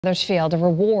Wethersfield, a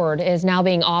reward is now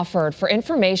being offered for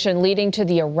information leading to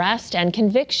the arrest and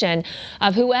conviction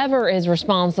of whoever is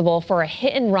responsible for a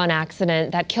hit-and-run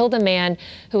accident that killed a man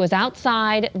who was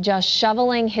outside just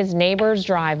shoveling his neighbor's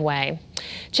driveway.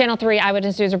 Channel 3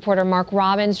 Eyewitness News reporter Mark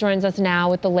Robbins joins us now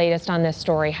with the latest on this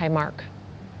story. Hi, Mark.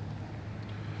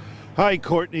 Hi,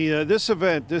 Courtney. This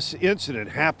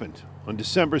incident happened on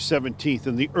December 17th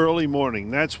in the early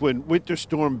morning. That's when Winter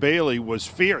Storm Bailey was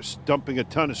fierce, dumping a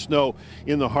ton of snow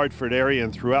in the Hartford area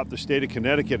and throughout the state of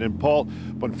Connecticut. And Paul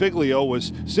Bonfiglio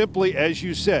was simply, as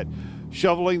you said,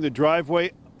 shoveling the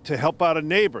driveway to help out a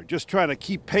neighbor, just trying to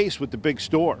keep pace with the big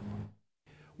storm.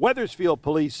 Wethersfield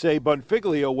Police say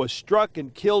Bonfiglio was struck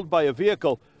and killed by a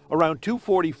vehicle around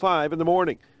 2:45 in the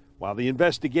morning. While the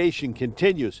investigation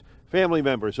continues, family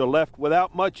members are left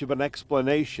without much of an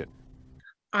explanation.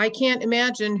 I can't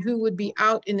imagine who would be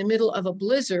out in the middle of a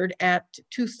blizzard at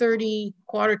 2:30,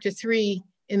 2:45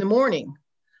 in the morning.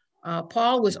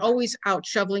 Paul was always out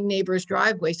shoveling neighbors'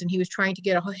 driveways, and he was trying to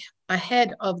get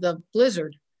ahead of the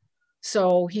blizzard.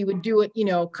 So he would do it,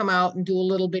 come out and do a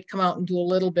little bit, come out and do a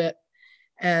little bit.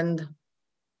 And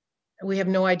we have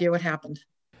no idea what happened.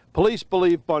 Police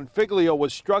believe Bonfiglio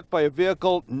was struck by a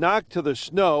vehicle knocked to the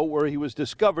snow, where he was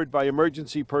discovered by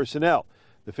emergency personnel.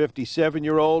 The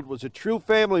 57-year-old was a true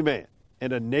family man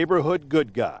and a neighborhood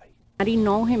good guy. I didn't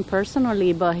know him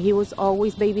personally, but he was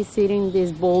always babysitting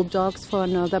these bulldogs for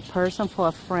another person, for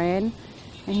a friend,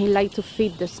 and he liked to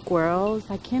feed the squirrels.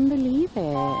 I can't believe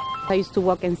it. I used to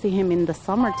walk and see him in the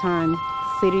summertime,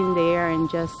 sitting there and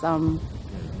just,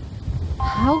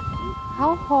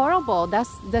 how horrible.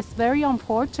 That's very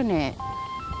unfortunate.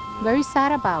 Very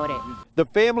sad about it. The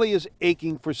family is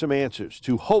aching for some answers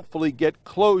to hopefully get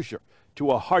closure to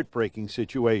a heartbreaking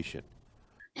situation.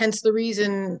 Hence the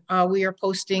reason we are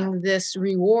posting this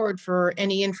reward for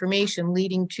any information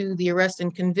leading to the arrest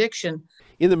and conviction.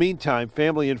 In the meantime,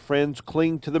 family and friends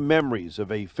cling to the memories of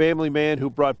a family man who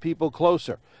brought people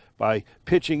closer by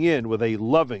pitching in with a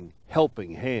loving,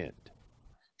 helping hand.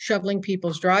 Shoveling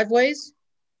people's driveways,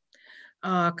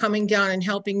 coming down and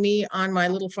helping me on my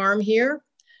little farm here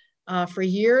for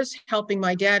years, helping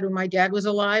my dad when my dad was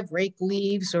alive, rake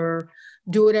leaves or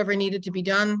do whatever needed to be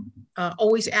done,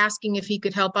 always asking if he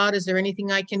could help out. Is there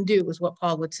anything I can do, is what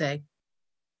Paul would say.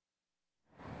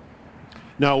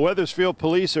 Now, Wethersfield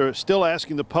Police are still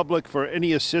asking the public for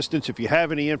any assistance. If you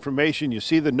have any information, you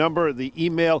see the number, the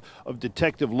email of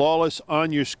Detective Lawless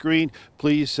on your screen.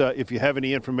 Please, if you have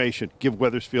any information, give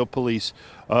Wethersfield Police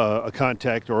a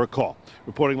contact or a call.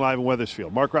 Reporting live in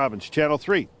Wethersfield, Mark Robbins, Channel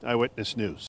 3 Eyewitness News.